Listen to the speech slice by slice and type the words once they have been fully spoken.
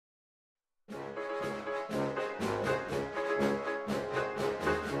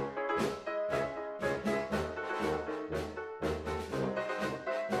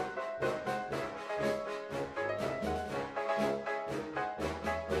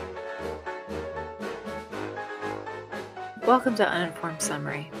Welcome to Uninformed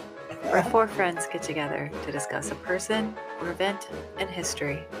Summary, where four friends get together to discuss a person or event in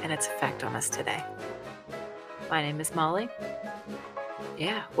history and its effect on us today. My name is Molly.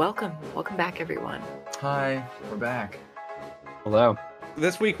 Yeah, welcome. Welcome back, everyone. Hi, we're back. Hello.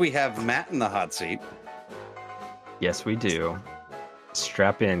 This week we have Matt in the hot seat, Yes, we do.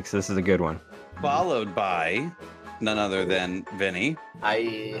 Strap in, because this is a good one. followed by none other than Vinny,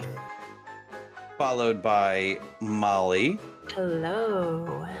 I followed by Molly,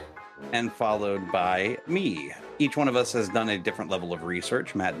 Hello. and followed by me. Each one of us has done a different level of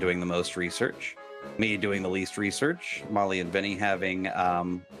research. Matt doing the most research, me doing the least research, Molly and Vinny having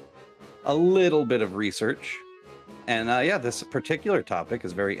a little bit of research. And this particular topic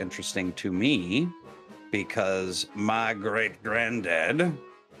is very interesting to me because my great granddad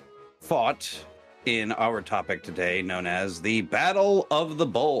fought in our topic today, known as the Battle of the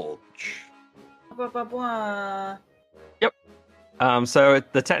Bulge. So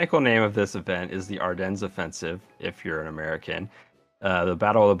the technical name of this event is the Ardennes Offensive, if you're an American. The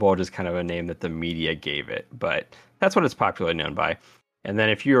Battle of the Bulge is kind of a name that the media gave it, but that's what it's popularly known by. And then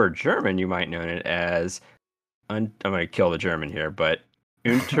if you're German, you might know it as, I'm going to kill the German here, but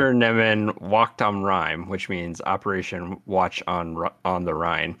Unternehmen Wacht am Rhein, which means Operation Watch on the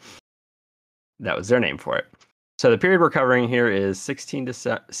Rhine. That was their name for it. So the period we're covering here is 16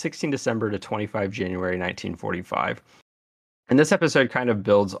 December to 25 January 1945. And this episode kind of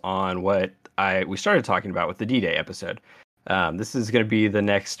builds on what we started talking about with the D-Day episode. This is going to be the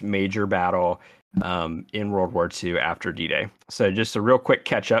next major battle in World War II after D-Day. So just a real quick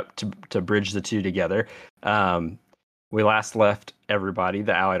catch up to bridge the two together. We last left everybody.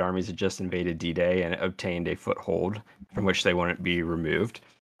 The Allied armies had just invaded D-Day and obtained a foothold from which they wouldn't be removed.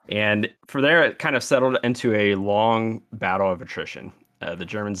 And from there, it kind of settled into a long battle of attrition. The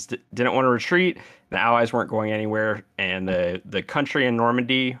Germans didn't want to retreat. The Allies weren't going anywhere. And the country in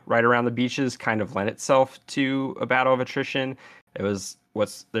Normandy, right around the beaches, kind of lent itself to a battle of attrition. There's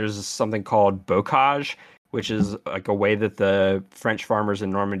something called bocage, which is like a way that the French farmers in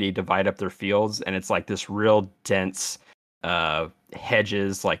Normandy divide up their fields. And it's like this real dense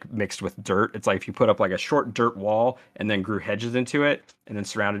hedges, like mixed with dirt. It's like if you put up like a short dirt wall and then grew hedges into it and then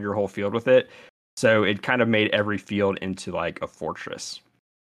surrounded your whole field with it. So it kind of made every field into like a fortress.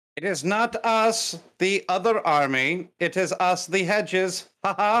 It is not us, the other army. It is us, the hedges.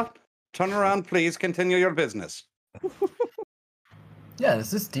 Haha. Turn around, please. Continue your business. Yeah, is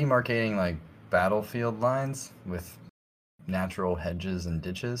this demarcating like battlefield lines with natural hedges and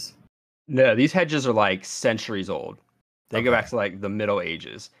ditches? No, these hedges are like centuries old. They go back to like the Middle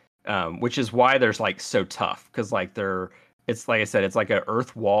Ages, which is why they're like so tough, because like it's like I said, it's like an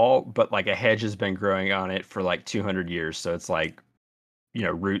earth wall, but like a hedge has been growing on it for like 200 years. So it's like,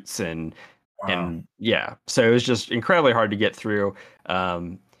 roots and yeah. So it was just incredibly hard to get through.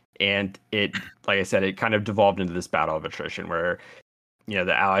 And it, like I said, it kind of devolved into this battle of attrition where,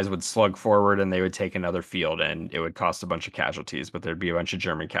 the Allies would slug forward and they would take another field and it would cost a bunch of casualties, but there'd be a bunch of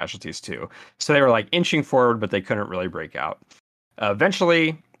German casualties too. So they were like inching forward, but they couldn't really break out.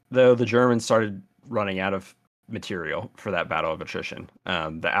 Eventually, though, the Germans started running out of material for that battle of attrition.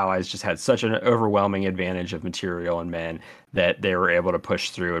 The Allies just had such an overwhelming advantage of material and men that they were able to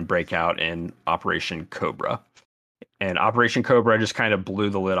push through and break out in Operation Cobra. And Operation Cobra just kind of blew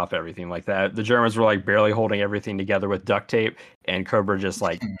the lid off everything like that. The Germans were like barely holding everything together with duct tape, and Cobra just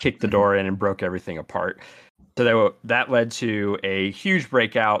like kicked the door in and broke everything apart. So that led to a huge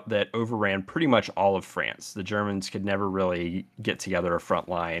breakout that overran pretty much all of France. The Germans could never really get together a front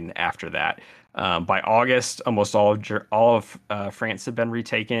line after that. By August, almost all of France had been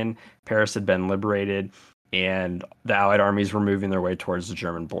retaken. Paris had been liberated, and the Allied armies were moving their way towards the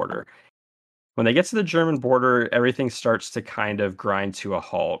German border. When they get to the German border, everything starts to kind of grind to a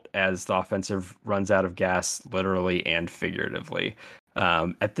halt as the offensive runs out of gas, literally and figuratively.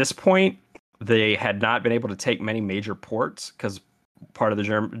 At this point, they had not been able to take many major ports because part of the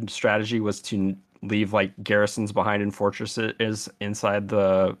German strategy was to leave like garrisons behind in fortresses inside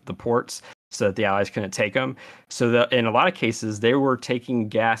the ports so that the Allies couldn't take them. So in a lot of cases, they were taking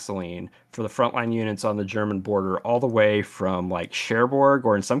gasoline for the frontline units on the German border all the way from like Cherbourg,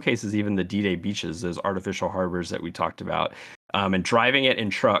 or in some cases even the D-Day beaches, those artificial harbors that we talked about, and driving it in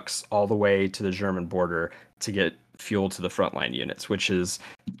trucks all the way to the German border to get fuel to the frontline units, which is,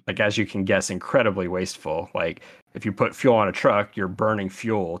 like, as you can guess, incredibly wasteful. Like, if you put fuel on a truck, you're burning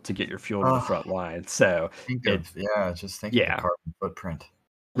fuel to get your fuel to the front line. So just think of the carbon footprint.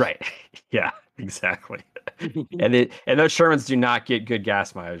 Right. Yeah, exactly. And those Shermans do not get good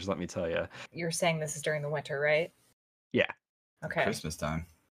gas mileage, let me tell you. You're saying this is during the winter, right? Yeah. Okay. Christmas time.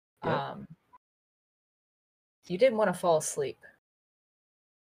 Yep. you didn't want to fall asleep,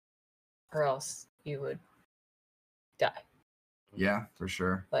 or else you would die. Yeah, for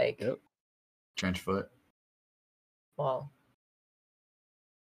sure. Like, Yep. Trench foot. well,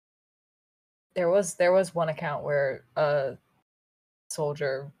 there was one account where a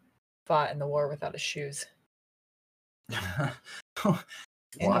soldier fought in the war without his shoes. And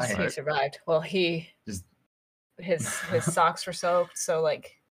Why? he survived. Well, Just his socks were soaked, so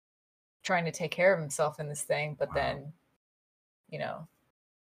like trying to take care of himself in this thing, but Wow. then, you know,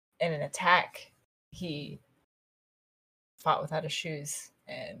 in an attack, he fought without his shoes,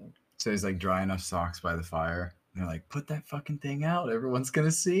 and so he's like drying up socks by the fire. And they're like, put that fucking thing out. Everyone's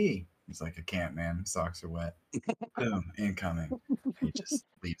gonna see. He's like, I can't, man. Socks are wet. Boom, incoming. He just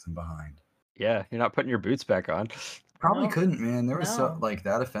leaves them behind. Yeah, you're not putting your boots back on. Probably No. couldn't, man. There was so No. like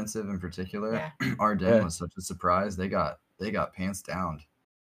that offensive in particular. Yeah. Ardennes Yeah. was such a surprise. They got pants down.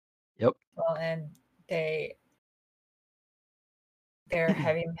 Yep. well, and their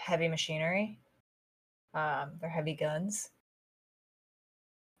heavy machinery, their heavy guns.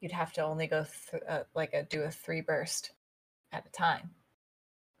 You'd have to only go do a 3 burst at a time,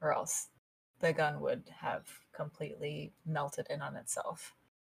 or else the gun would have completely melted in on itself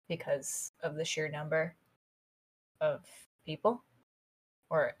because of the sheer number of people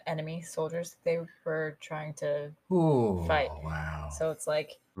or enemy soldiers they were trying to Ooh, fight. wow. So it's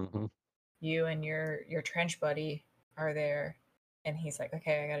like Mm-hmm. you and your trench buddy are there, and he's like,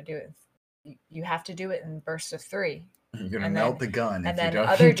 okay, I gotta do it. You have to do it in bursts of 3. You're gonna and melt then- the gun. And if you then don't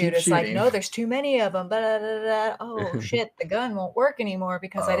other keep dude is like, shooting. no, there's too many of them. Oh shit, the gun won't work anymore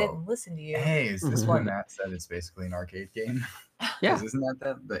because I didn't listen to you. Hey, is this why Matt said it's basically an arcade game? Yeah. 'Cause isn't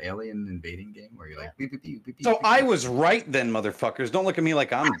that the alien invading game where you're like, beep, beep, beep, beep, beep, So beep, I beep. was right then, motherfuckers. Don't look at me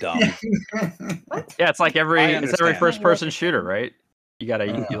like I'm dumb. Yeah, it's like every I it's every understand. first person shooter, right? You gotta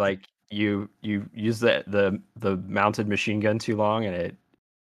Yeah. you like you use the mounted machine gun too long and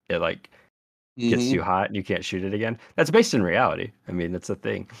it like gets Mhm. too hot and you can't shoot it again. That's based in reality. I mean, that's a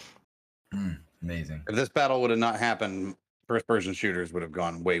thing. Amazing. If this battle would have not happened, first-person shooters would have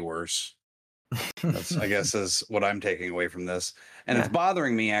gone way worse. That's, I guess, is what I'm taking away from this. And it's Yeah.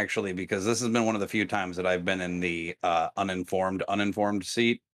 bothering me, actually, because this has been one of the few times that I've been in the uninformed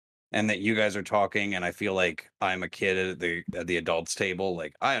seat, and that you guys are talking, and I feel like I'm a kid at the adults table.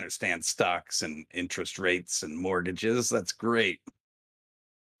 Like, I understand stocks and interest rates and mortgages. That's great.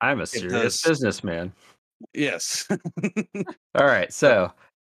 I'm a serious businessman. Yes. All right, so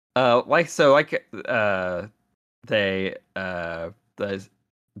the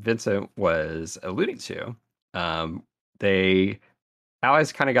Vincent was alluding to, the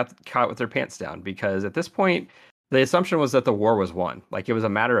Allies kind of got caught with their pants down because at this point the assumption was that the war was won. Like it was a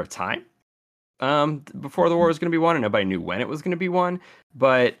matter of time before the war was going to be won, and nobody knew when it was going to be won.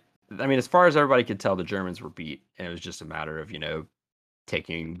 But I mean, as far as everybody could tell, the Germans were beat, and it was just a matter of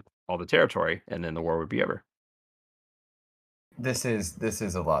taking all the territory, and then the war would be over. This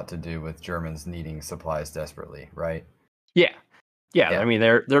is a lot to do with Germans needing supplies desperately, right? Yeah. Yeah. I mean,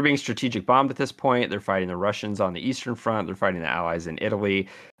 they're being strategic bombed at this point. They're fighting the Russians on the Eastern Front. They're fighting the Allies in Italy.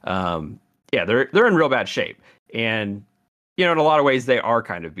 They're in real bad shape. And in a lot of ways, they are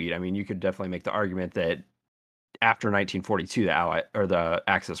kind of beat. I mean, you could definitely make the argument that after 1942, the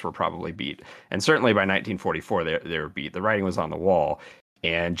Axis were probably beat, and certainly by 1944, they were beat. The writing was on the wall,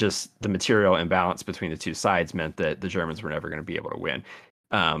 and just the material imbalance between the two sides meant that the Germans were never going to be able to win.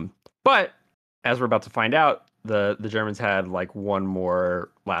 But as we're about to find out, the Germans had like one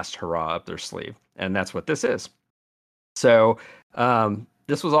more last hurrah up their sleeve, and that's what this is. So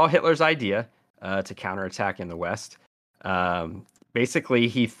this was all Hitler's idea to counterattack in the West. Basically,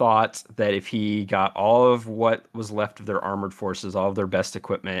 he thought that if he got all of what was left of their armored forces, all of their best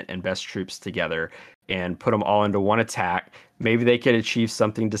equipment and best troops together, and put them all into one attack, maybe they could achieve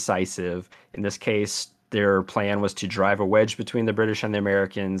something decisive. In this case, their plan was to drive a wedge between the British and the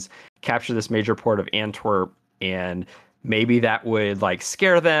Americans, capture this major port of Antwerp, and maybe that would like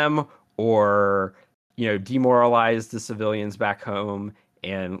scare them or demoralize the civilians back home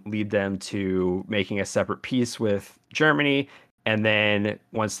and lead them to making a separate peace with Germany. And then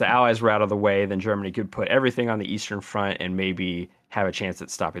once the Allies were out of the way, then Germany could put everything on the Eastern Front and maybe have a chance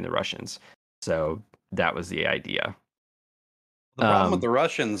at stopping the Russians. So that was the idea. The problem with the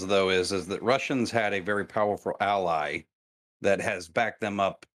Russians, though, is that Russians had a very powerful ally that has backed them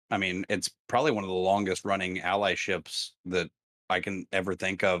up. I mean, it's probably one of the longest running ally ships that I can ever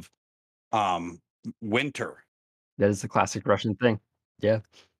think of. Winter. That is the classic Russian thing. Yeah.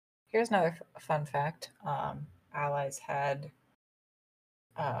 Here's another fun fact. Allies had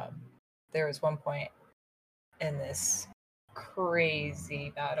there was one point in this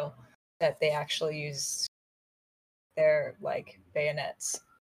crazy battle that they actually used their like bayonets,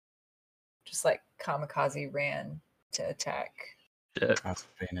 just like kamikaze ran to attack. Shit. That's a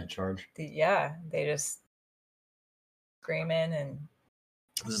bayonet charge. They just screaming and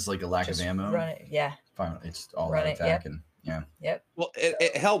This is like a lack of just ammo. run it. Yeah. Finally, it's all Run out it, yep. attack and yeah. Yep. Well,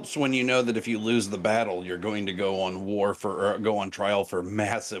 it helps when you know that if you lose the battle, you're going to go on go on trial for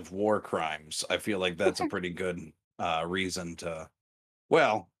massive war crimes. I feel like that's a pretty good reason to,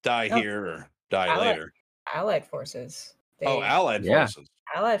 die No. here or die Allied- later. Allied forces. Allied Yeah. forces.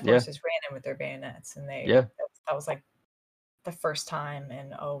 Allied Yeah. forces ran in with their bayonets, and Yeah. that was like the first time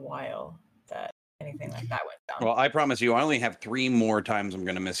in a while that anything like that went down. Well, I promise you, I only have 3 more times I'm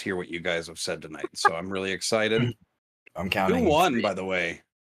going to mishear what you guys have said tonight. So I'm really excited. I'm Who counting. won, 3. by the way?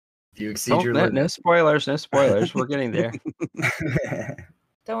 If you exceed your no, limit. no spoilers. No spoilers. We're getting there.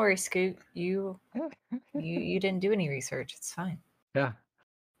 Don't worry, Scoot. You didn't do any research. It's fine. Yeah.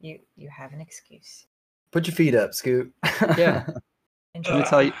 You have an excuse. Put your feet up, Scoot. Yeah.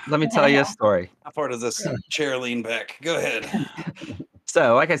 Enjoy. Let me tell you a story. How far does this chair lean back? Go ahead.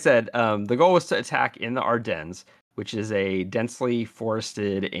 So, like I said, the goal was to attack in the Ardennes, which is a densely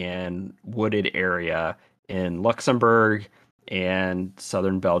forested and wooded area in Luxembourg and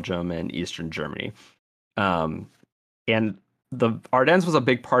southern Belgium and eastern Germany. And the Ardennes was a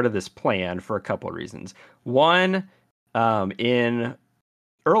big part of this plan for a couple of reasons. One, earlier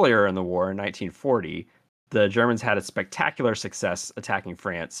in the war in 1940, the Germans had a spectacular success attacking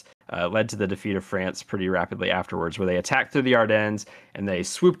France, led to the defeat of France pretty rapidly afterwards, where they attacked through the Ardennes and they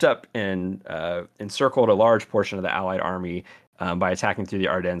swooped up and encircled a large portion of the Allied army by attacking through the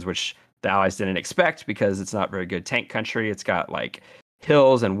Ardennes, which the Allies didn't expect because it's not very good tank country. It's got like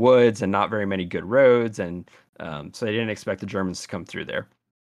hills and woods and not very many good roads, and so they didn't expect the Germans to come through there.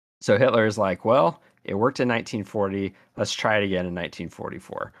 So Hitler is like, well, it worked in 1940. Let's try it again in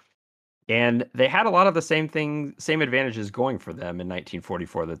 1944. And they had a lot of the same advantages going for them in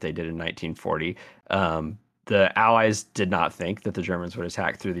 1944 that they did in 1940. The Allies did not think that the Germans would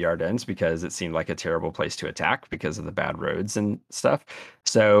attack through the Ardennes because it seemed like a terrible place to attack because of the bad roads and stuff.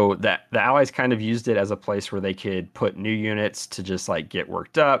 So that the Allies kind of used it as a place where they could put new units to just like get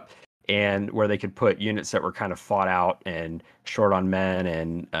worked up, and where they could put units that were kind of fought out and short on men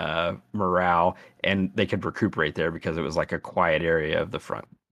and morale, and they could recuperate there because it was like a quiet area of the front.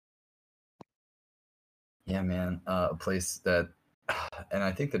 Yeah, man. A place that, and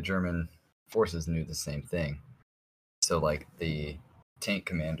I think the German forces knew the same thing. So, like, the tank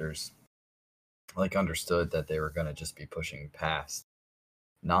commanders, like, understood that they were going to just be pushing past,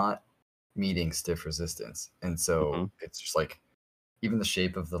 not meeting stiff resistance. And so it's just like, even the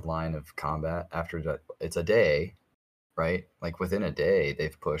shape of the line of combat after that, it's a day, right? Like, within a day,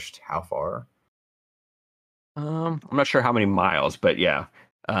 they've pushed how far? I'm not sure how many miles, but yeah.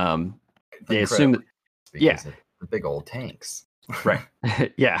 They assume that, because of the big old tanks. right.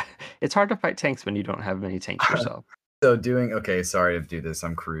 Yeah. It's hard to fight tanks when you don't have many tanks yourself. So sorry to do this.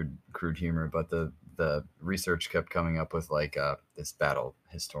 I'm crude humor, but the research kept coming up with like this battle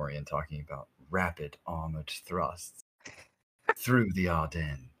historian talking about rapid armored thrusts through the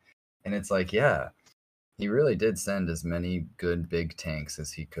Ardennes. And it's like, yeah, he really did send as many good big tanks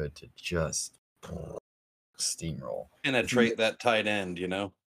as he could to just steamroll. Penetrate that tight end, you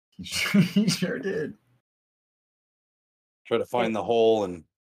know? He sure did. Try to find the hole and,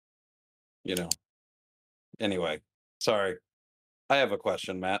 Anyway, sorry. I have a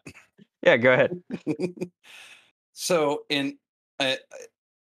question, Matt. Yeah, go ahead. So in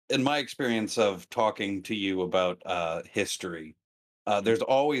my experience of talking to you about history, there's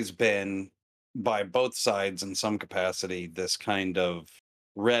always been, by both sides in some capacity, this kind of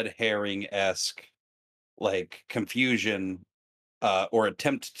red herring-esque like confusion or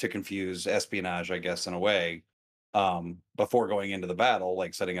attempt to confuse espionage, I guess, in a way, before going into the battle,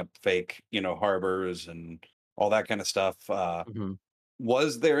 like setting up fake, harbors and all that kind of stuff.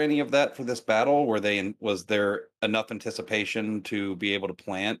 Was there any of that for this battle? Was there enough anticipation to be able to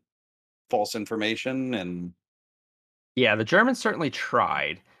plant false information? And yeah, the Germans certainly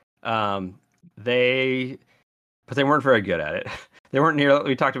tried. But they weren't very good at it. They weren't near.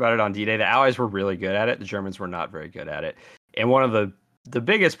 We talked about it on D-Day. The Allies were really good at it. The Germans were not very good at it. And one of the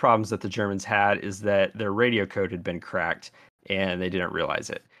biggest problems that the Germans had is that their radio code had been cracked and they didn't realize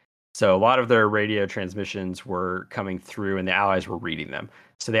it. So a lot of their radio transmissions were coming through and the Allies were reading them.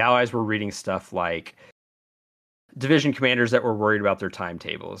 So the Allies were reading stuff like division commanders that were worried about their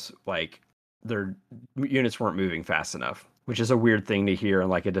timetables, like their units weren't moving fast enough, which is a weird thing to hear in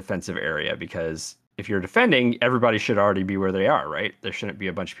like a defensive area, because if you're defending, everybody should already be where they are, right? There shouldn't be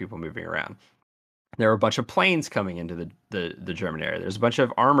a bunch of people moving around. There were a bunch of planes coming into the German area. There's a bunch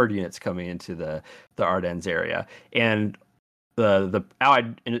of armored units coming into the Ardennes area, and the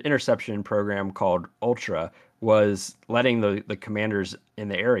Allied interception program called Ultra was letting the commanders in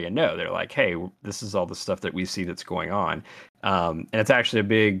the area know. They're like, hey, this is all the stuff that we see that's going on, and it's actually a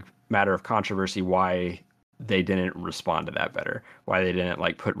big matter of controversy why they didn't respond to that better, why they didn't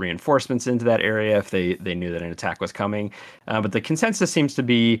like put reinforcements into that area if they knew that an attack was coming. But the consensus seems to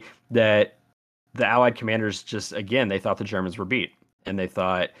be that the Allied commanders just, again, they thought the Germans were beat, and they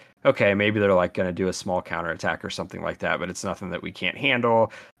thought, okay, maybe they're like going to do a small counterattack or something like that, but it's nothing that we can't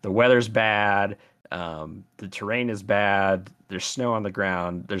handle. The weather's bad. The terrain is bad. There's snow on the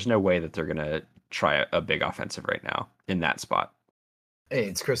ground. There's no way that they're going to try a big offensive right now in that spot. Hey,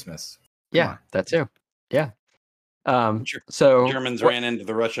 it's Christmas. Yeah, that too. Yeah. Ger- So Germans ran into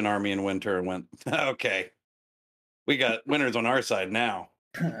the Russian army in winter and went, okay, we got winters on our side now.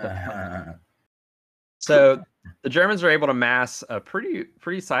 So the Germans are able to mass a pretty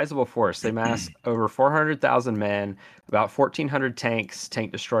sizable force. They mass over 400,000 men, about 1,400 tanks,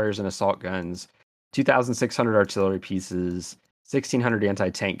 tank destroyers, and assault guns, 2,600 artillery pieces, 1,600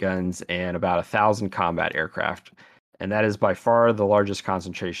 anti-tank guns, and about 1,000 combat aircraft. And that is by far the largest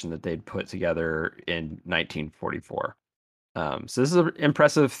concentration that they'd put together in 1944. So this is an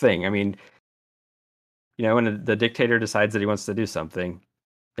impressive thing. I mean, you know, when the dictator decides that he wants to do something,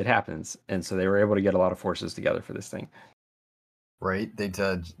 it happens. And so they were able to get a lot of forces together for this thing. Right? They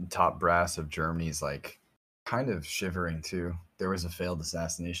did top brass of Germany's like kind of shivering too. There was a failed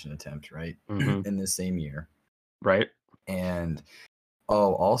assassination attempt, right? Mhm. In the same year. Right? And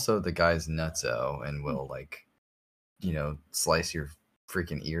also the guy's nutso and will like, you know, slice your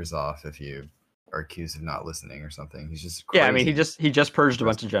freaking ears off if you are accused of not listening or something. He's just crazy. Yeah, I mean, he just purged a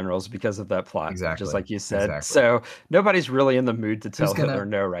bunch of generals because of that plot, Exactly. just like you said. Exactly. So nobody's really in the mood to tell Hitler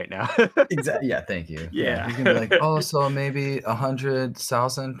no right now. Exactly. Yeah, thank you. Yeah. You can be like, oh, so maybe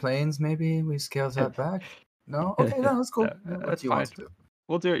 100,000 planes, maybe we scale that back. No? Okay, no, that's cool. No, What that's do you want fine. to do?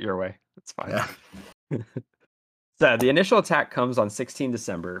 We'll do it your way. It's fine. Yeah. So the initial attack comes on 16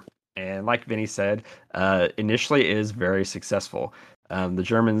 December, and like Vinny said, initially it is very successful. The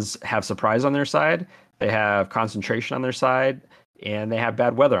Germans have surprise on their side, they have concentration on their side, and they have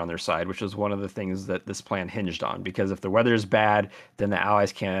bad weather on their side, which is one of the things that this plan hinged on. Because if the weather is bad, then the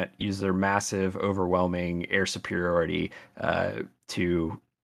Allies can't use their massive, overwhelming air superiority to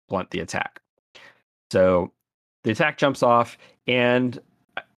blunt the attack. So the attack jumps off, and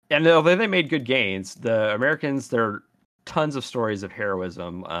although they made good gains, the Americans, there are tons of stories of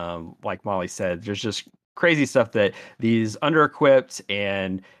heroism. Like Molly said, there's just crazy stuff that these under-equipped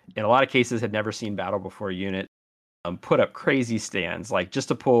and in a lot of cases had never seen battle before units put up crazy stands. Like, just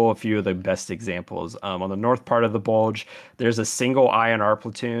to pull a few of the best examples, on the north part of the Bulge, there's a single INR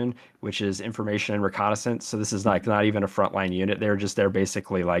platoon, which is information and reconnaissance. So this is like not even a frontline unit. They're just there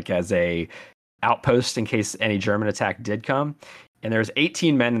basically like as a outpost in case any German attack did come. And there's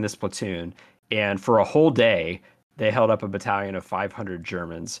 18 men in this platoon, and for a whole day they held up a battalion of 500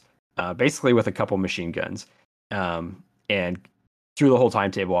 Germans, basically with a couple machine guns, and threw the whole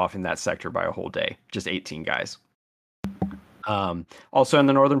timetable off in that sector by a whole day. Just 18 guys. Also in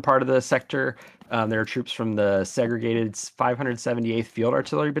the northern part of the sector, there are troops from the segregated 578th Field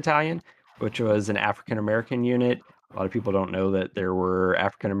Artillery Battalion, which was an African American unit. A lot of people don't know that there were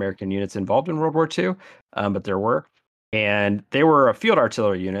African American units involved in World War II, but there were. And they were a field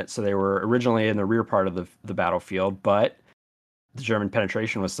artillery unit, so they were originally in the rear part of the battlefield, but the German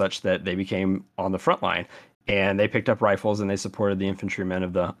penetration was such that they became on the front line, and they picked up rifles and they supported the infantrymen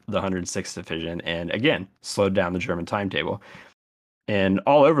of the 106th Division, and again, slowed down the German timetable. And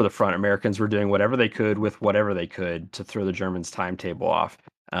all over the front, Americans were doing whatever they could with whatever they could to throw the Germans' timetable off.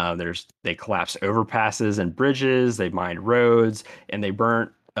 They collapsed overpasses and bridges, they mined roads, and they burnt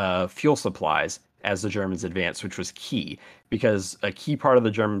fuel supplies as the Germans advanced, which was key, because a key part of the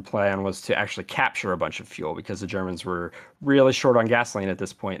German plan was to actually capture a bunch of fuel, because the Germans were really short on gasoline at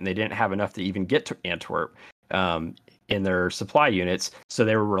this point, and they didn't have enough to even get to Antwerp in their supply units. So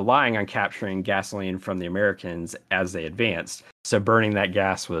they were relying on capturing gasoline from the Americans as they advanced. So burning that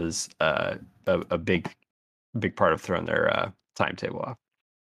gas was a big part of throwing their timetable off.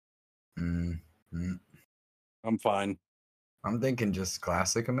 Mm-hmm. I'm fine. I'm thinking just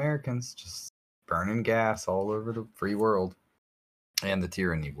classic Americans, just burning gas all over the free world and the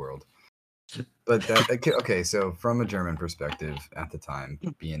tyranny world. But okay, so from a German perspective at the time,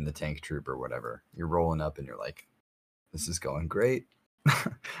 being the tank troop or whatever, you're rolling up and you're like, this is going great.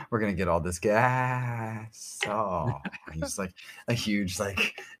 we're gonna get all this gas. Oh, and just like a huge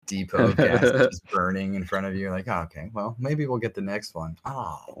like depot of gas just burning in front of you. Like, oh, okay, well, maybe we'll get the next one.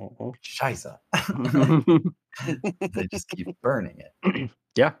 Oh, scheisse. They just keep burning it.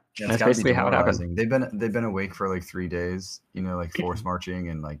 Yeah, Yeah, that's it's gotta be basically how it happened. demoralizing. They've been awake for like 3 days, you know, like force marching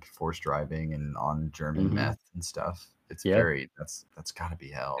and like force driving and on German Mhm. meth and stuff. It's Yeah. very that's gotta be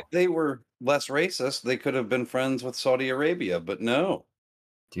hell. If they were less racist, they could have been friends with Saudi Arabia, but no.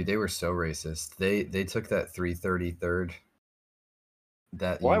 Dude, they were so racist. They took that 333rd.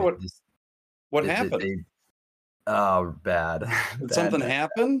 That Why unit. would what They- they- happened? they- oh, bad. Did Bad, something bad.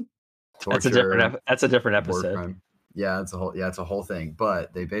 happen? That's a Torture, different war episode. crime. Yeah, it's a whole thing.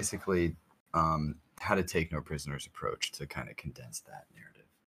 But they basically had a take no prisoners approach to kind of condense that narrative.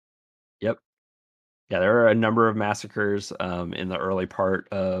 Yep. Yeah, there were a number of massacres in the early part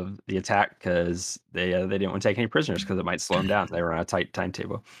of the attack because they didn't want to take any prisoners because it might slow them down. They were on a tight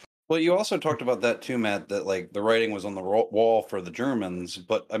timetable. Well, you also talked about that too, Matt, that like the writing was on the wall for the Germans,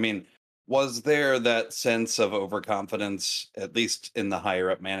 but I mean, was there that sense of overconfidence, at least in the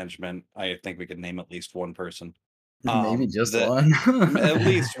higher up management? I think we could name at least one person. Maybe just that- one. At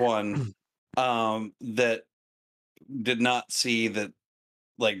least one that did not see that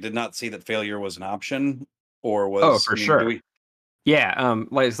failure was an option, or was for I mean, sure. Yeah,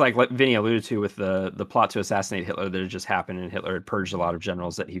 like Vinny alluded to with the plot to assassinate Hitler that had just happened, and Hitler had purged a lot of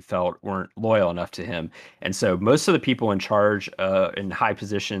generals that he felt weren't loyal enough to him, and so most of the people in charge in high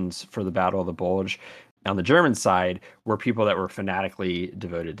positions for the Battle of the Bulge on the German side were people that were fanatically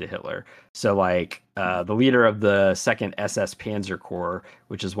devoted to Hitler. So like the leader of the 2nd SS Panzer Corps,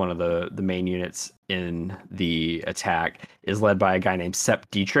 which is one of the main units in the attack, is led by a guy named Sepp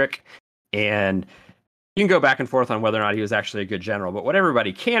Dietrich, and you can go back and forth on whether or not he was actually a good general, but what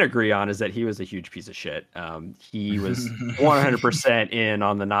everybody can agree on is that he was a huge piece of shit. He was 100% in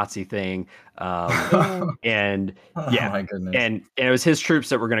on the Nazi thing, and yeah, Oh my goodness. and it was his troops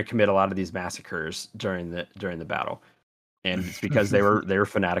that were going to commit a lot of these massacres during the battle, and it's because they were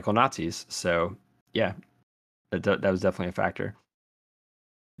fanatical Nazis. So yeah, that was definitely a factor.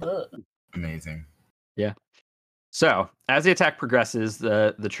 Ugh. Amazing. So as the attack progresses,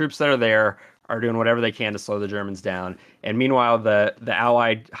 the troops that are there are doing whatever they can to slow the Germans down. And meanwhile, the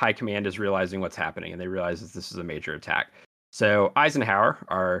Allied high command is realizing what's happening, and they realize that this is a major attack. So Eisenhower,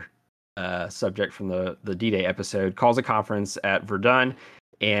 our subject from the D-Day episode, calls a conference at Verdun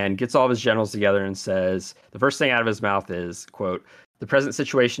and gets all of his generals together and says, the first thing out of his mouth is, quote, "The present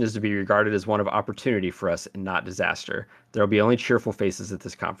situation is to be regarded as one of opportunity for us and not disaster. There will be only cheerful faces at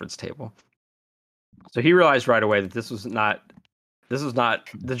this conference table." So he realized right away that this was not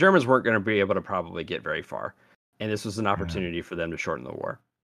the Germans weren't going to be able to probably get very far, and this was an opportunity for them to shorten the war.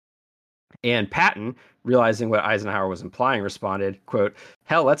 And Patton, realizing what Eisenhower was implying, responded, quote,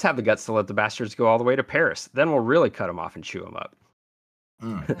 "Hell, let's have the guts to let the bastards go all the way to Paris. Then we'll really cut them off and chew them up."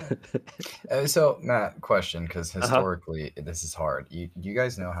 So Matt, question, because historically this is hard. You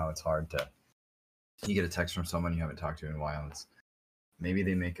guys know how it's hard to you get a text from someone you haven't talked to in a while. And maybe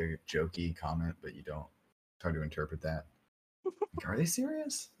they make a jokey comment, but you don't. It's hard to interpret that. Like, are they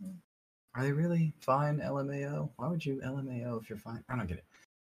serious? Are they really fine? LMAO? Why would you LMAO if you're fine? I don't get it.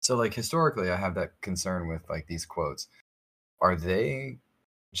 So like historically, I have that concern with like these quotes. Are they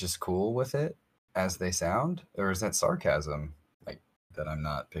just cool with it as they sound, or is that sarcasm like that I'm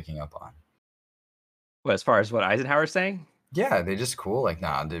not picking up on? Well, as far as what Eisenhower's saying? Yeah, they just cool. Like,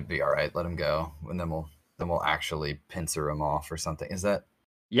 nah, they'd be all right. Let him go, and then we'll actually pincer him off or something. Is that?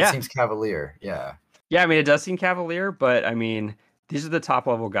 Yeah, It seems cavalier. Yeah. yeah. I mean, it does seem cavalier, but I mean, these are the top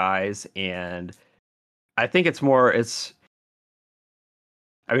level guys, and I think it's more.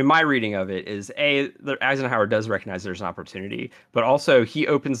 I mean, my reading of it is Eisenhower does recognize there's an opportunity, but also he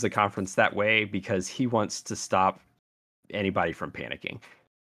opens the conference that way because he wants to stop anybody from panicking.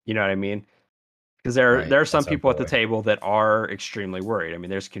 You know what I mean? Because there are some That's our people at the boy. table that are extremely worried. I mean,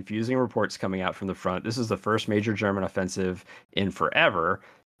 there's confusing reports coming out from the front. This is the first major German offensive in forever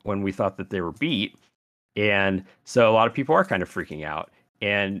when we thought that they were beat. And so a lot of people are kind of freaking out.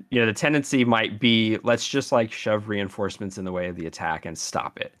 And, you know, the tendency might be, let's just like shove reinforcements in the way of the attack and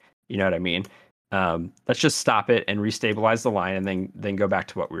stop it. You know what I mean? Let's just stop it and restabilize the line and then go back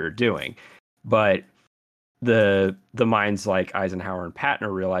to what we were doing. But the minds like Eisenhower and Patton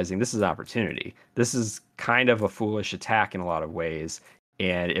are realizing this is an opportunity. This is kind of a foolish attack in a lot of ways,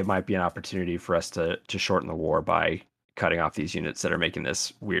 and it might be an opportunity for us to shorten the war by cutting off these units that are making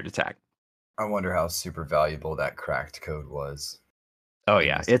this weird attack. I wonder how super valuable that cracked code was. Oh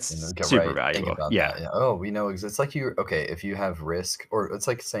yeah, it's Get super right, think valuable. about Yeah. that. Oh, we know. It's like if you have risk, or it's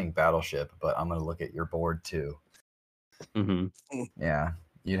like saying battleship, but I'm going to look at your board too. Hmm. Yeah,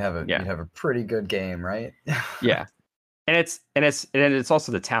 you'd have a pretty good game, right? Yeah. And it's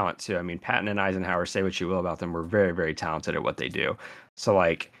also the talent too. I mean, Patton and Eisenhower, say what you will about them, were very, very talented at what they do. So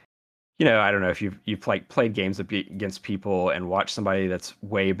like, I don't know if you've played games against people and watched somebody that's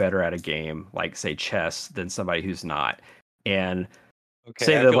way better at a game, like say chess, than somebody who's not. And Okay,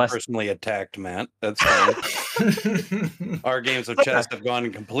 say I the feel less personally attacked, Matt. That's fine. Our games of chess have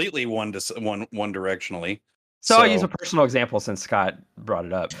gone completely one directionally. So I'll use a personal example since Scott brought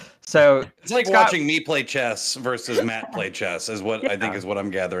it up. So it's like Scott, watching me play chess versus Matt play chess is what I think is what I'm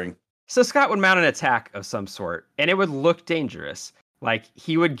gathering. So Scott would mount an attack of some sort, and it would look dangerous. Like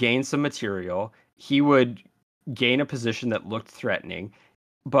he would gain some material, he would gain a position that looked threatening,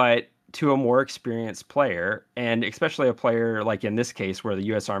 but to a more experienced player, and especially a player like in this case where the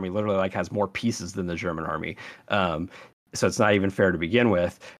U.S. Army literally like has more pieces than the German Army, so it's not even fair to begin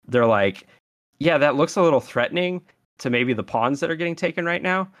with. They're like, yeah, that looks a little threatening to maybe the pawns that are getting taken right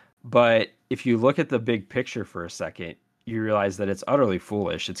now. But if you look at the big picture for a second, you realize that it's utterly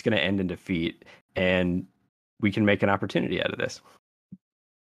foolish. It's going to end in defeat, and we can make an opportunity out of this.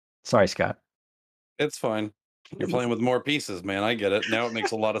 Sorry, Scott. It's fine. You're playing with more pieces, man. I get it. Now it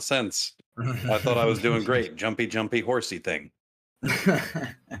makes a lot of sense. I thought I was doing great. Jumpy, horsey thing.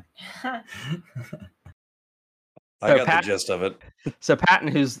 I got the gist of it. So Patton,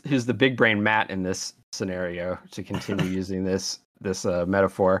 who's the big brain Matt in this scenario, to continue using this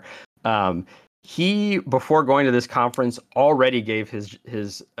metaphor, he, before going to this conference, already gave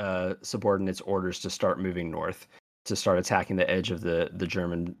his subordinates orders to start moving north, to start attacking the edge of the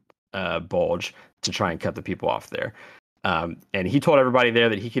German bulge to try and cut the people off there. And he told everybody there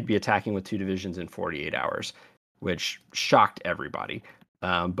that he could be attacking with 2 divisions in 48 hours, which shocked everybody.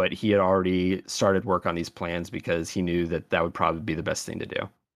 But he had already started work on these plans because he knew that would probably be the best thing to do.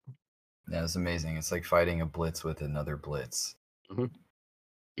 Yeah, it's amazing. It's like fighting a blitz with another blitz. Mm-hmm.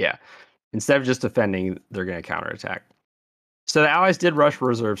 Yeah. Instead of just defending, they're going to counterattack. So the Allies did rush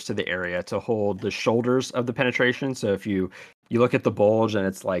reserves to the area to hold the shoulders of the penetration. So if you look at the bulge and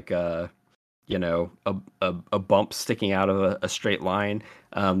it's like a bump sticking out of a straight line.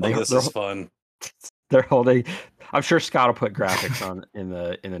 This is fun. They're holding. I'm sure Scott will put graphics on in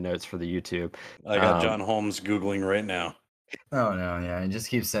the notes for the YouTube. I got John Holmes Googling right now. Oh no, yeah, he just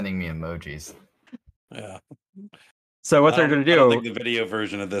keeps sending me emojis. Yeah. So what they're going to do? I don't think the video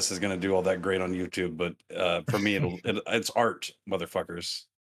version of this is going to do all that great on YouTube, but for me, it's art, motherfuckers.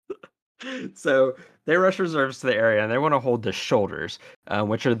 So they rush reserves to the area and they want to hold the shoulders,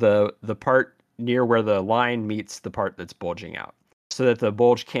 which are the part near where the line meets the part that's bulging out, so that the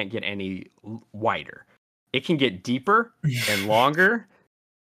bulge can't get any wider. It can get deeper and longer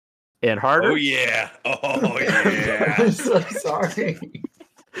and harder. Oh yeah. I'm so sorry.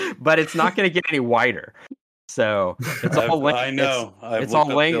 But it's not going to get any wider. So it's all length. I know. It's all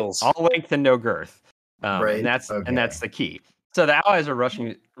length and no girth. Right. And that's the key. So the Allies are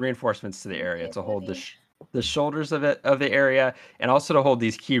rushing reinforcements to the area to hold the shoulders of the area, and also to hold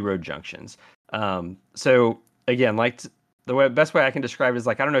these key road junctions. So again, like best way I can describe it is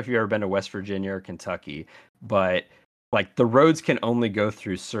like, I don't know if you've ever been to West Virginia or Kentucky, but like the roads can only go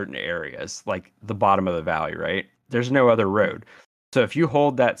through certain areas, like the bottom of the valley, right? There's no other road. So if you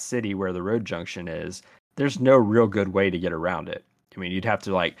hold that city where the road junction is, there's no real good way to get around it. I mean, you'd have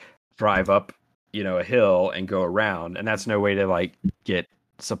to like drive up, a hill and go around, and that's no way to like get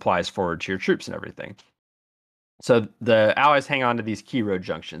supplies forward to your troops and everything. So the Allies hang on to these key road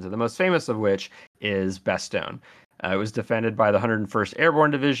junctions, and the most famous of which is Bastogne. It was defended by the 101st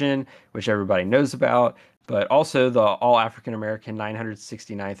Airborne Division, which everybody knows about, but also the all-African American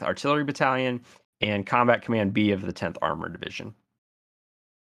 969th Artillery Battalion and Combat Command B of the 10th Armored Division.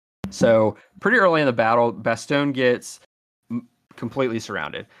 So pretty early in the battle, Bastogne gets completely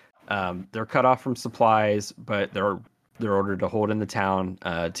surrounded. They're cut off from supplies, but they're ordered to hold in the town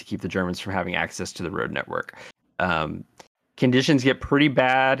to keep the Germans from having access to the road network. Conditions get pretty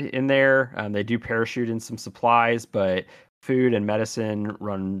bad in there. They do parachute in some supplies, but food and medicine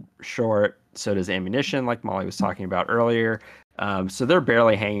run short. So does ammunition, like Molly was talking about earlier. So they're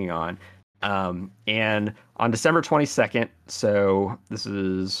barely hanging on. And on December 22nd, so this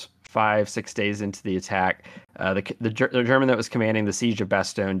is 5-6 days into the attack, the German that was commanding the siege of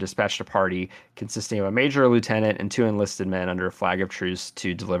Bastogne dispatched a party consisting of a major, a lieutenant, and 2 enlisted men under a flag of truce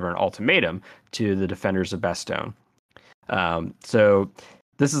to deliver an ultimatum to the defenders of Bastogne. So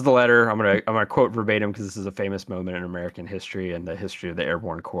this is the letter. I'm gonna quote verbatim because this is a famous moment in American history and the history of the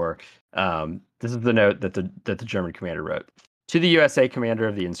Airborne Corps. This is the note that the German commander wrote. To the USA commander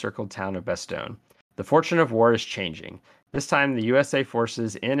of the encircled town of Bastogne, the fortune of war is changing. This time, the USA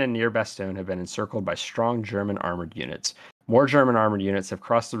forces in and near Bastogne have been encircled by strong German armored units. More German armored units have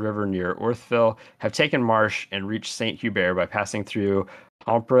crossed the river near Ortheville, have taken Marsh, and reached Saint Hubert by passing through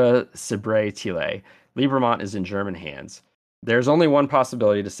Hampre, Cibre, Tilley. Liebermont is in German hands. There's only one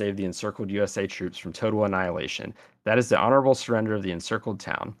possibility to save the encircled USA troops from total annihilation. That is the honorable surrender of the encircled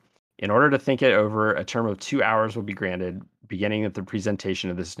town. In order to think it over, a term of 2 hours will be granted, beginning at the presentation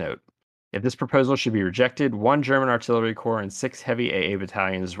of this note. If this proposal should be rejected, 1 German artillery corps and 6 heavy AA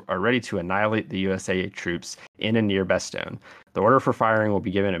battalions are ready to annihilate the USA troops in and near Bastogne. The order for firing will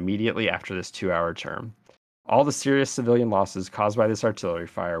be given immediately after this 2-hour term. All the serious civilian losses caused by this artillery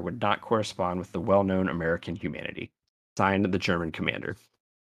fire would not correspond with the well-known American humanity. Signed, the German commander.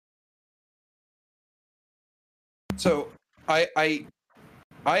 So I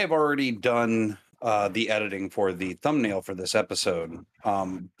have already done the editing for the thumbnail for this episode,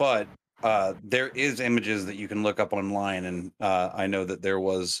 but there is images that you can look up online, and I know that there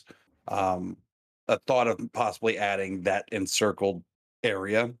was a thought of possibly adding that encircled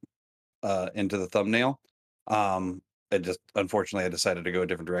area into the thumbnail. It just, unfortunately, I decided to go a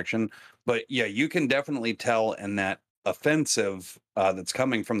different direction. But yeah, you can definitely tell in that offensive that's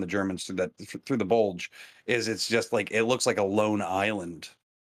coming from the Germans through the bulge it's just like it looks like a lone island.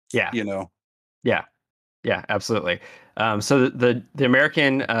 Yeah. Yeah, absolutely. So the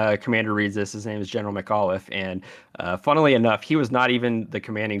American commander reads this. His name is General McAuliffe, and funnily enough, he was not even the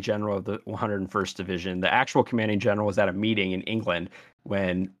commanding general of the 101st Division. The actual commanding general was at a meeting in England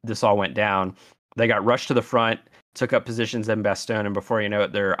when this all went down. They got rushed to the front, took up positions in Bastogne, and before you know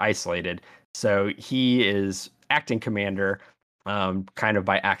it, they're isolated. So he is acting commander, kind of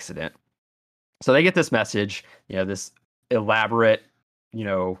by accident. So they get this message, this elaborate,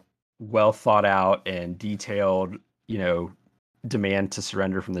 well thought out and detailed, demand to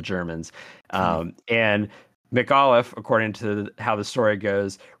surrender from the Germans. And McAuliffe, according to how the story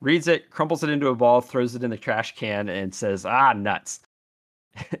goes, reads it, crumples it into a ball, throws it in the trash can, and says, nuts.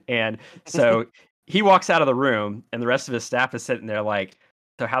 And so he walks out of the room, and the rest of his staff is sitting there like,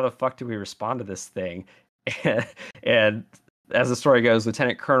 so how the fuck do we respond to this thing? And as the story goes,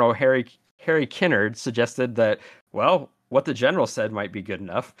 Lieutenant Colonel Harry Kinnard suggested that, well, what the general said might be good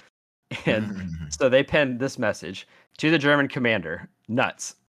enough. And so they penned this message to the German commander,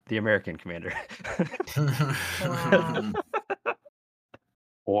 nuts, the American commander.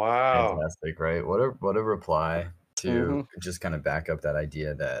 Wow. Fantastic, right? What a reply to just kind of back up that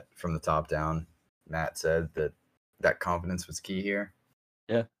idea that from the top down, Matt said that confidence was key here.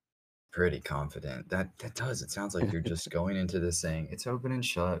 Yeah. Pretty confident. That does. It sounds like you're just going into this saying, it's open and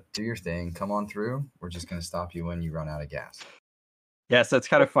shut, do your thing, come on through. We're just going to stop you when you run out of gas. Yeah, so it's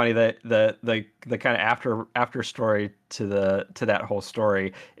kind of funny that the kind of after story to that whole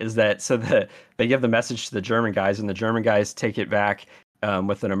story is that they give the message to the German guys, and the German guys take it back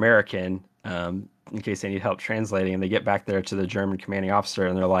with an American in case they need help translating, and they get back there to the German commanding officer,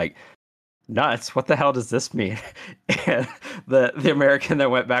 and they're like, nuts, what the hell does this mean? And the American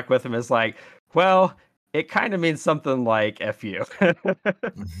that went back with him is like, well, it kind of means something like F you.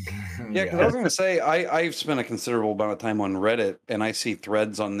 Yeah, because I was going to say, I've spent a considerable amount of time on Reddit, and I see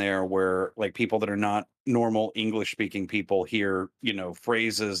threads on there where like people that are not normal English speaking people hear,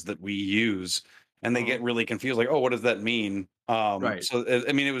 phrases that we use, and they get really confused, like, oh, what does that mean? Right. So,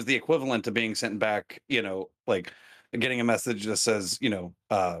 I mean, it was the equivalent to being sent back, like getting a message that says,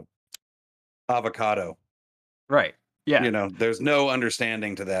 avocado. Right. Yeah. There's no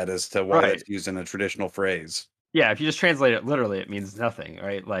understanding to that as to why it's used in a traditional phrase. Yeah, if you just translate it literally, it means nothing,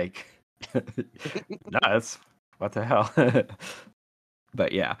 right? Like, nuts. What the hell?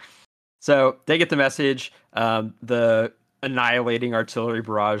 But yeah. So they get the message. The annihilating artillery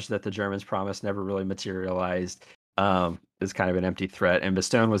barrage that the Germans promised never really materialized. Is kind of an empty threat, and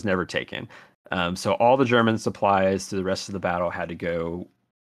Bastogne was never taken. So all the German supplies to the rest of the battle had to go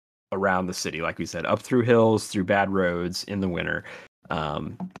around the city, like we said, up through hills, through bad roads in the winter.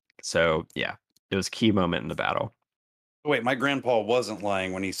 So yeah, it was a key moment in the battle. Wait, my grandpa wasn't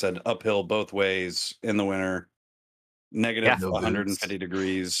lying when he said uphill both ways in the winter, negative 150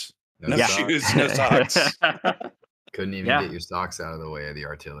 degrees, no shoes, no socks. Couldn't even get your socks out of the way of the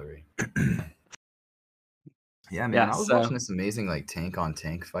artillery. Yeah, man, I was watching this amazing like tank on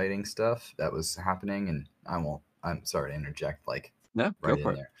tank fighting stuff that was happening, and I'm sorry to interject, like right in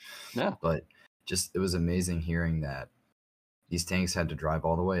there. Yeah. But just it was amazing hearing that these tanks had to drive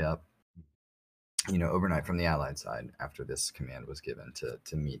all the way up, overnight from the Allied side after this command was given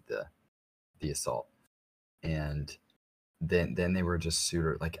to meet the assault. And then they were just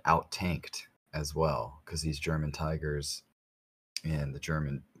out tanked as well, because these German Tigers and the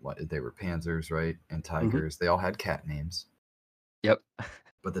German, they were Panzers, right? And Tigers. They all had cat names. Yep.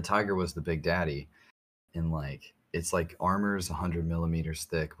 But the Tiger was the big daddy, and like it's like armor's 100 millimeters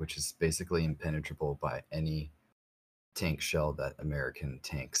thick, which is basically impenetrable by any tank shell that American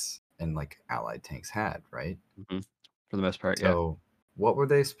tanks and like Allied tanks had, right? For the most part, yeah. So what were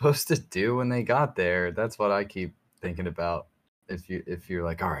they supposed to do when they got there? That's what I keep thinking about. If you're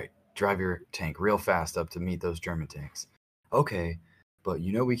like, all right, drive your tank real fast up to meet those German tanks. Okay, but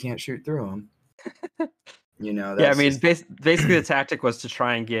we can't shoot through them. Yeah, I mean, basically the tactic was to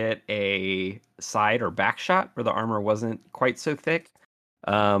try and get a side or back shot where the armor wasn't quite so thick,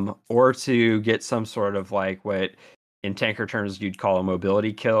 or to get some sort of like what in tanker terms you'd call a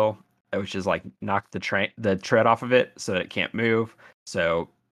mobility kill, which is like knock the tread off of it so that it can't move. So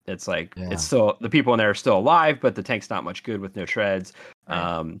it's like it's still the people in there are still alive, but the tank's not much good with no treads.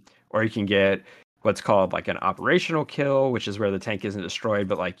 Right. Or you can get what's called like an operational kill, which is where the tank isn't destroyed,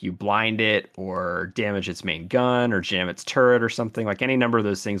 but like you blind it or damage its main gun or jam its turret or something. Like any number of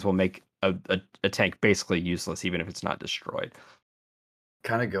those things will make a tank basically useless, even if it's not destroyed.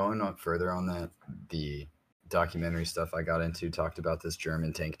 Kind of going on further on that, the documentary stuff I got into talked about this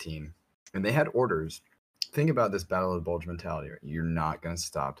German tank team, and they had orders. Think about this Battle of the Bulge mentality. Right? You're not going to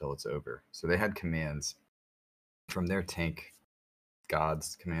stop till it's over. So they had commands from their tank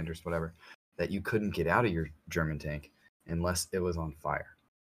gods, commanders, whatever, that you couldn't get out of your German tank unless it was on fire.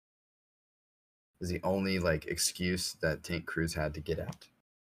 It was the only like excuse that tank crews had to get out.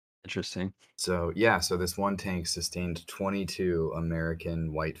 Interesting. So so this one tank sustained 22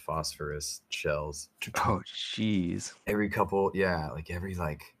 American white phosphorus shells. Oh, jeez. Every couple, every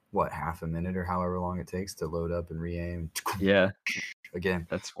half a minute or however long it takes to load up and re-aim. Yeah. Again,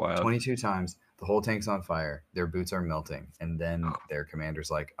 that's wild. 22 times. The whole tank's on fire. Their boots are melting. And then their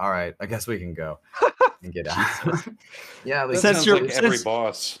commander's like, all right, I guess we can go and get out. Yeah. Like, since you're like every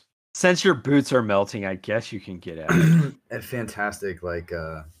boss. Since your boots are melting, I guess you can get out. And fantastic.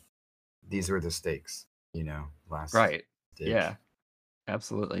 These were the stakes, last. Right. Stage. Yeah,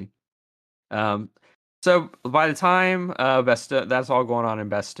 absolutely. So by the time that's all going on in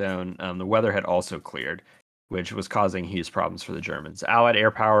Bastogne, the weather had also cleared, which was causing huge problems for the Germans. Allied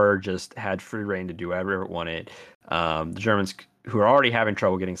air power just had free reign to do whatever it wanted. The Germans, who were already having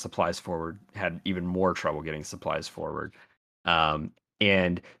trouble getting supplies forward, had even more trouble getting supplies forward.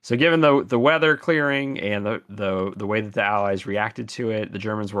 And so given the weather clearing and the way that the Allies reacted to it, the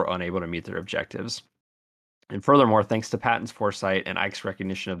Germans were unable to meet their objectives. And furthermore, thanks to Patton's foresight and Ike's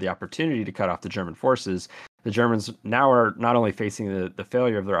recognition of the opportunity to cut off the German forces, the Germans now are not only facing the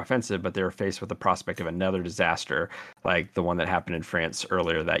failure of their offensive, but they're faced with the prospect of another disaster like the one that happened in France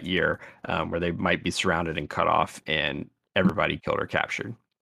earlier that year, where they might be surrounded and cut off and everybody killed or captured.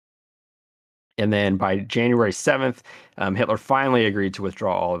 And then by January 7th, Hitler finally agreed to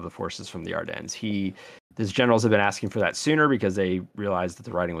withdraw all of the forces from the Ardennes. His generals had been asking for that sooner because they realized that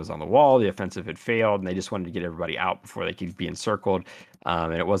the writing was on the wall, the offensive had failed, and they just wanted to get everybody out before they could be encircled.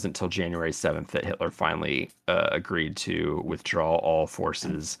 And it wasn't until January 7th that Hitler finally agreed to withdraw all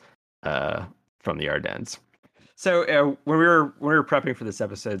forces from the Ardennes. So when we were prepping for this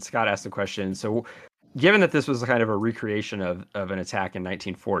episode, Scott asked the question, so given that this was kind of a recreation of an attack in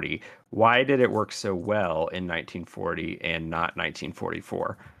 1940, why did it work so well in 1940 and not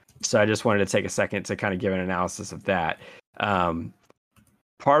 1944? So I just wanted to take a second to kind of give an analysis of that.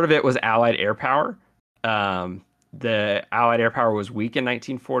 Part of it was Allied air power. The Allied air power was weak in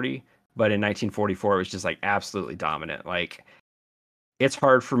 1940, but in 1944 it was just like absolutely dominant. Like, it's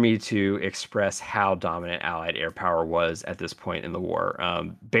hard for me to express how dominant Allied air power was at this point in the war.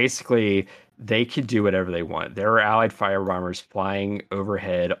 Basically, they could do whatever they want. There were Allied fire bombers flying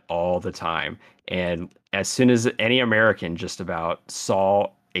overhead all the time. And as soon as any American just about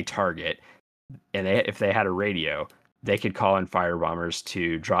saw a target, and if they had a radio, they could call in fire bombers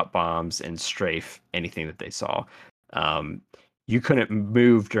to drop bombs and strafe anything that they saw. You couldn't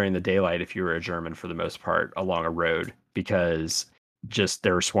move during the daylight if you were a German, for the most part, along a road, because just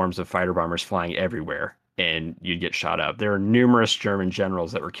there were swarms of fighter bombers flying everywhere and you'd get shot up. There are numerous German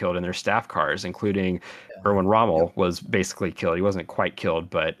generals that were killed in their staff cars, including Erwin Rommel was basically killed. He wasn't quite killed,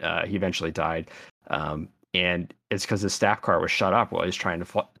 but he eventually died. And it's because his staff car was shut up while he was trying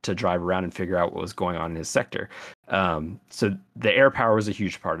to drive around and figure out what was going on in his sector. So the air power was a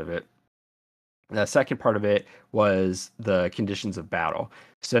huge part of it. The second part of it was the conditions of battle.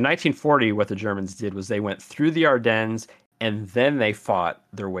 So in 1940, what the Germans did was they went through the Ardennes and then they fought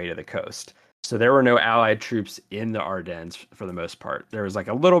their way to the coast. So there were no Allied troops in the Ardennes for the most part. There was like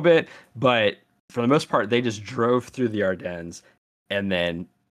a little bit, but for the most part, they just drove through the Ardennes and then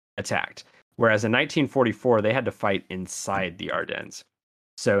attacked. Whereas in 1944, they had to fight inside the Ardennes.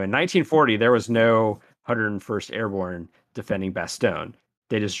 So in 1940, there was no 101st Airborne defending Bastogne.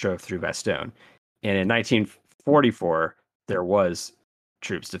 They just drove through Bastogne. And in 1944, there was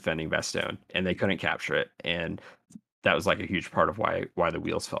troops defending Bastogne, and they couldn't capture it. And that was like a huge part of why the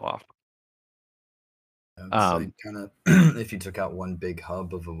wheels fell off. It's like kind of if you took out one big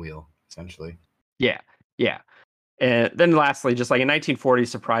hub of a wheel, essentially. Yeah. And then lastly, just like in 1940,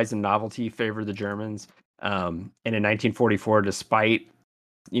 surprise and novelty favored the Germans. And in 1944, despite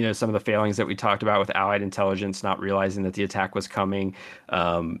some of the failings that we talked about with Allied intelligence not realizing that the attack was coming,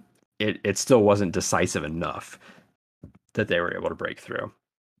 it still wasn't decisive enough that they were able to break through.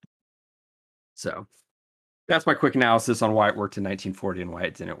 So that's my quick analysis on why it worked in 1940 and why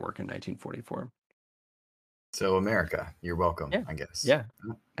it didn't work in 1944. So America, you're welcome, Yeah. I guess. Yeah,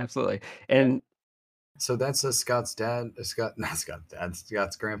 absolutely. And so that's Scott's dad, Scott's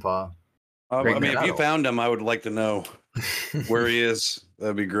grandpa. I Great mean, if you battle. found him, I would like to know where he is.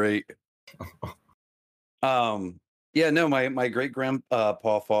 That'd be great. Yeah, no, my great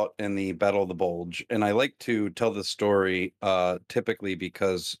grandpa fought in the Battle of the Bulge, and I like to tell the story typically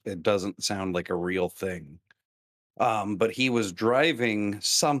because it doesn't sound like a real thing. But he was driving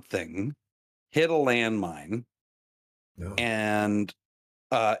something, hit a landmine, No. and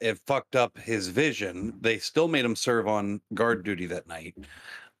it fucked up his vision. They still made him serve on guard duty that night,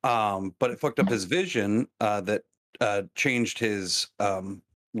 but it fucked up his vision that changed his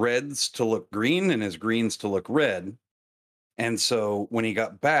reds to look green and his greens to look red. And so when he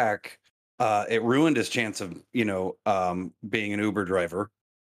got back, it ruined his chance of being an Uber driver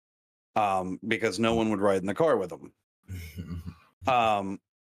because no one would ride in the car with him.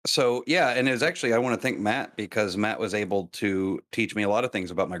 So yeah, and it was actually, I want to thank Matt because Matt was able to teach me a lot of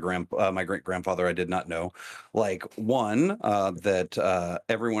things about my great grandfather I did not know. Like one, that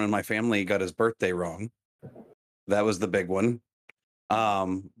everyone in my family got his birthday wrong. That was the big one.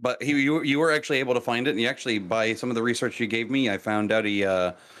 But you were actually able to find it, and you actually, by some of the research you gave me, I found out he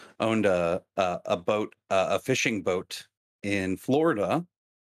owned a boat, a fishing boat in Florida.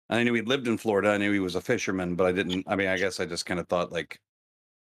 I knew he lived in Florida. I knew he was a fisherman, but I didn't. I mean, I guess I just kind of thought like,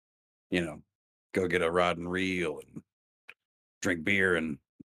 go get a rod and reel and drink beer, and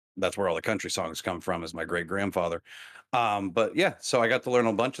that's where all the country songs come from, is my great grandfather. But yeah, so I got to learn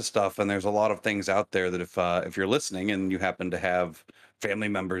a bunch of stuff, and there's a lot of things out there that if you're listening and you happen to have family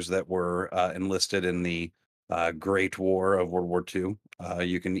members that were enlisted in the Great War of World War II,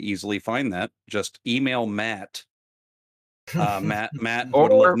 you can easily find that. Just email Matt. Matt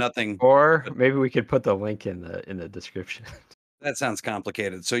would love nothing. Or maybe we could put the link in the description. That sounds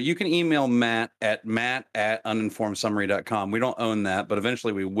complicated. So you can email Matt at uninformedsummary.com. We don't own that, but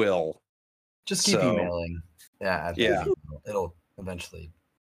eventually we will. Just keep emailing. Yeah. It'll eventually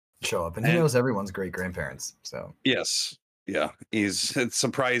show up. And he knows everyone's great grandparents. So yes. Yeah. It's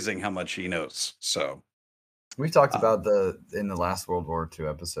surprising how much he knows. So we talked about in the last World War II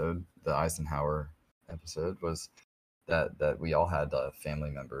episode, the Eisenhower episode, was that we all had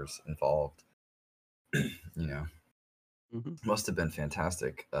family members involved. Must have been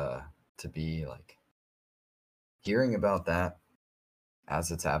fantastic to be like hearing about that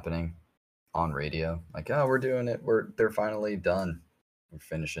as it's happening on radio. Like, oh, we're doing it. They're finally done. We're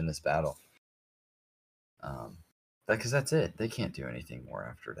finishing this battle. Because that's it. They can't do anything more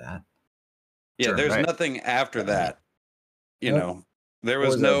after that. Yeah, there's nothing after that. There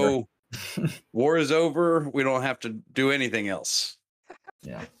was no war is over. We don't have to do anything else.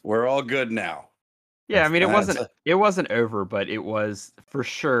 Yeah, we're all good now. Yeah, I mean, it wasn't over, but it was for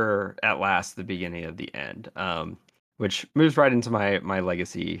sure at last the beginning of the end, which moves right into my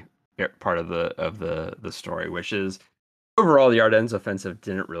legacy part of the story, which is overall the Ardennes offensive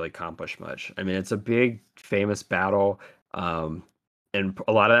didn't really accomplish much. I mean, it's a big famous battle, and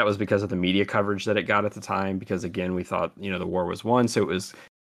a lot of that was because of the media coverage that it got at the time. Because again, we thought the war was won, so it was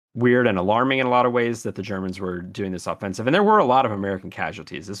weird and alarming in a lot of ways that the Germans were doing this offensive. And there were a lot of American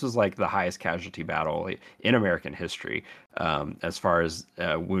casualties. This was like the highest casualty battle in American history, as far as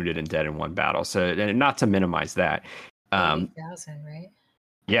wounded and dead in one battle. So, and not to minimize that. 80,000, right?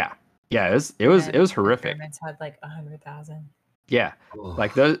 Yeah. It was horrific. Germans had like 100,000. Yeah.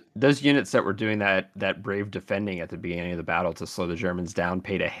 Like those units that were doing that brave defending at the beginning of the battle to slow the Germans down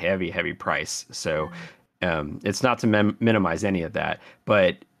paid a heavy price. So it's not to minimize any of that,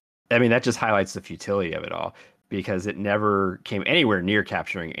 but I mean, that just highlights the futility of it all, because it never came anywhere near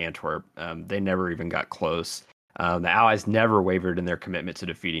capturing Antwerp. They never even got close. The Allies never wavered in their commitment to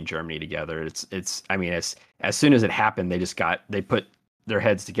defeating Germany together. I mean, as soon as it happened, they put their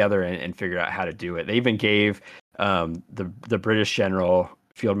heads together and figured out how to do it. They even gave the British general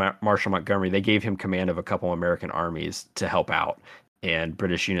Marshal Montgomery, they gave him command of a couple American armies to help out, and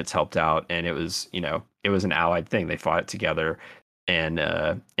British units helped out, and it was an allied thing. They fought it together, and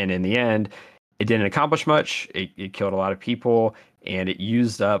in the end, it didn't accomplish much. It killed a lot of people, and it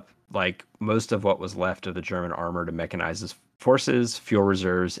used up like most of what was left of the German armor to mechanize its forces, fuel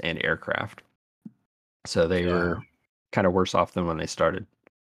reserves, and aircraft. So they were kind of worse off than when they started.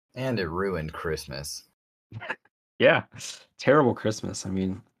 And it ruined Christmas. Yeah, terrible Christmas. I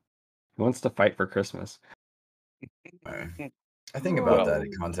mean, who wants to fight for Christmas? I think about that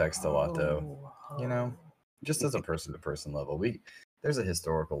in context a lot, though. You know, just as a person-to-person level, there's a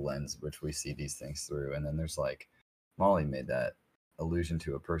historical lens which we see these things through, and then there's like Molly made that allusion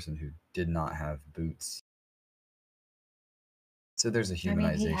to a person who did not have boots. So there's a humanization.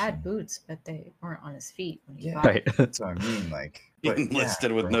 I mean, he had boots, but they weren't on his feet when he fought. Right. That's what I mean. Like, He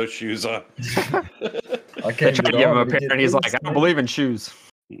enlisted with no shoes on. I They tried to give him a pair, get and he's boots, like, "I don't man." believe in shoes.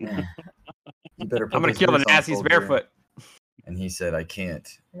 Yeah. You better put I'm gonna those kill the boots on, Nazis soldier." barefoot." And he said, "I can't."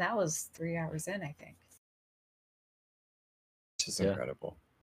 And that was 3 hours in, I think. It's just Yeah. incredible.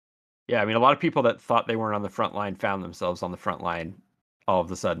 Yeah, I mean, a lot of people that thought they weren't on the front line found themselves on the front line all of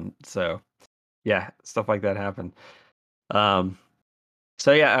a sudden. So, yeah, stuff like that happened.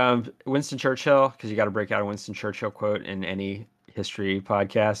 Winston Churchill, because you got to break out a Winston Churchill quote in any history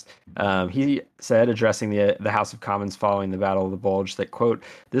podcast. He said, addressing the House of Commons following the Battle of the Bulge, that, quote,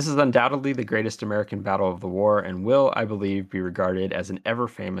 "This is undoubtedly the greatest American battle of the war and will, I believe, be regarded as an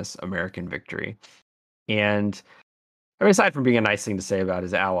ever-famous American victory." And I mean, aside from being a nice thing to say about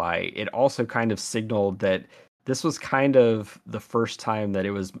his ally, it also kind of signaled that this was kind of the first time that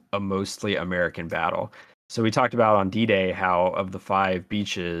it was a mostly American battle. So we talked about on D-Day how of the 5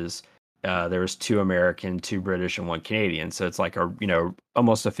 beaches, there was 2 American, 2 British, and 1 Canadian. So it's like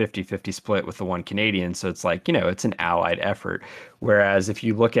almost a 50-50 split with the 1 Canadian. So it's like, it's an allied effort. Whereas if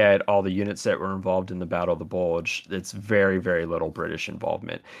you look at all the units that were involved in the Battle of the Bulge, it's very, very little British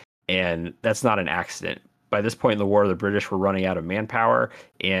involvement. And that's not an accident. By this point in the war, the British were running out of manpower,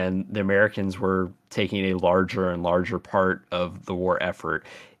 and the Americans were taking a larger and larger part of the war effort.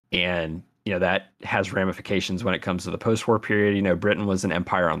 And, that has ramifications when it comes to the post-war period. Britain was an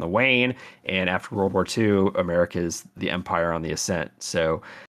empire on the wane, and after World War II, America is the empire on the ascent. So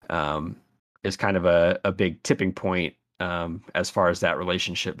it's kind of a big tipping point as far as that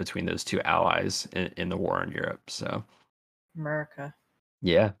relationship between those two allies in the war in Europe. So, America.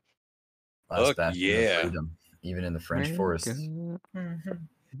 yeah. Last Look, bastion yeah. of freedom, even in the French forests. Mhm.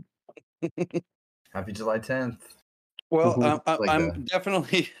 Happy July 10th. Well, Like I'm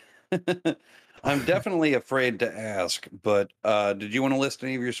definitely, I'm definitely afraid to ask. But did you want to list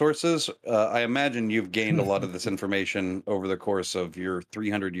any of your sources? I imagine you've gained a lot of this information over the course of your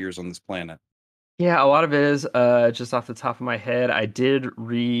 300 years on this planet. Yeah, a lot of it is just off the top of my head. I did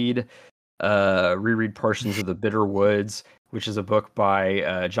reread portions of The Bitter Woods, which is a book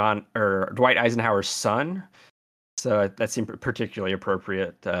by Dwight Eisenhower's son. So that seemed particularly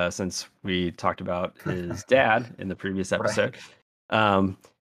appropriate since we talked about his dad in the previous episode. Right.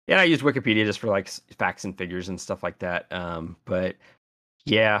 And I used Wikipedia just for like facts and figures and stuff like that. But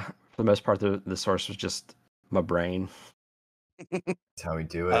yeah, for the most part, the source was just my brain. That's how we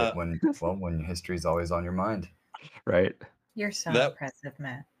do it when history's always on your mind. Right. You're so impressive,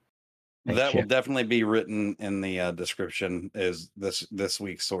 Matt. That will definitely be written in the description. Is this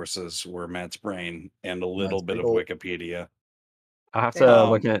week's sources were Matt's brain and a little bit of Wikipedia. I'll have to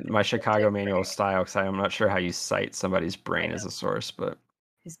look at my Chicago Manual of Style because I'm not sure how you cite somebody's brain as a source, but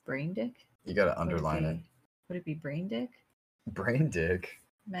his brain dick. You got to underline it. Would it be brain dick? Brain dick.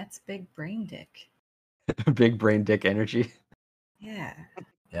 Matt's big brain dick. Big brain dick energy. Yeah.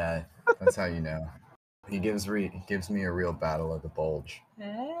 Yeah, that's how you know. He gives me a real battle of the bulge.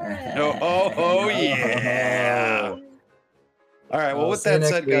 Oh yeah! All right. Well, with that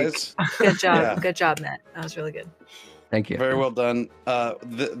said, guys, good job. Yeah. Good job, Matt. That was really good. Thank you. Very well done.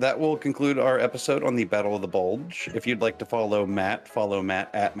 That will conclude our episode on the Battle of the Bulge. If you'd like to follow Matt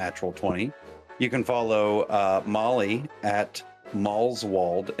at Mattroll20. You can follow Molly at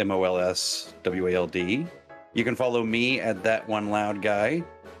Malswald, MOLSWALD. You can follow me at That One Loud Guy.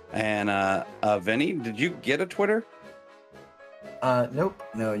 And Vinny, did you get a Twitter? Nope.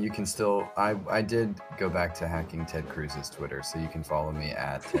 No, you can still. I did go back to hacking Ted Cruz's Twitter, so you can follow me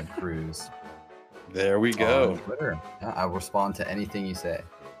at Ted Cruz. There we go. On Twitter. Yeah, I'll respond to anything you say.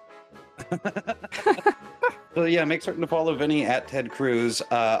 So yeah, make certain to follow Vinny at Ted Cruz.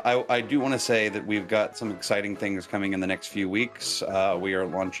 I do want to say that we've got some exciting things coming in the next few weeks. We are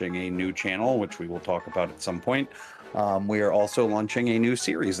launching a new channel, which we will talk about at some point. We are also launching a new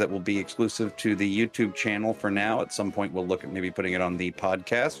series that will be exclusive to the YouTube channel for now. At some point, we'll look at maybe putting it on the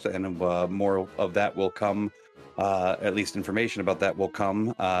podcast, and more of that will come. At least information about that will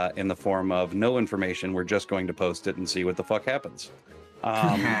come in the form of no information. We're just going to post it and see what the fuck happens.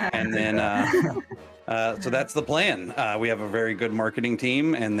 And then, so that's the plan. We have a very good marketing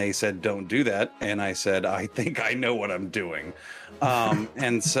team, and they said, "Don't do that." And I said, "I think I know what I'm doing."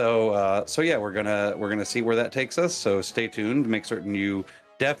 And so yeah, we're gonna see where that takes us. So stay tuned. Make certain you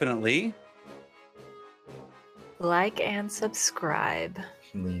definitely Like and subscribe.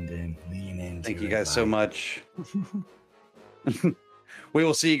 Lean in. thank you guys so much. We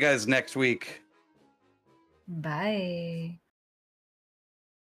will see you guys next week. Bye.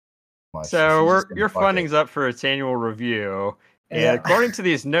 So your funding's up for its annual review. And Yeah. according to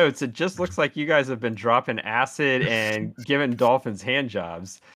these notes, it just looks like you guys have been dropping acid and giving dolphins hand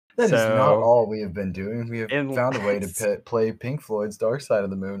jobs. That is not So- all we have been doing. We have In- found a way to play Pink Floyd's Dark Side of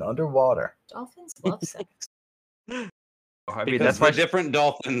the Moon underwater. Dolphins love sex. I mean, Because that's the why different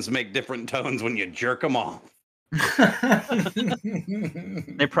dolphins make different tones when you jerk them off.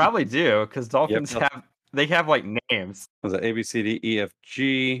 they probably do, because dolphins Yep. have like names. Was it A, B, C, D, E, F,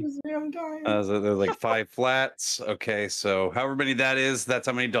 G? I'm dying. So there's like 5 flats. Okay, so however many that is, that's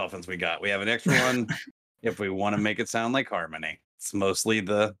how many dolphins we got. We have an extra one if we want to make it sound like harmony. It's mostly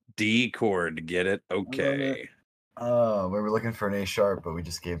the D chord. Get it? Okay. Oh, we were looking for an A sharp, but we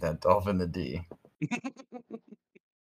just gave that dolphin the D.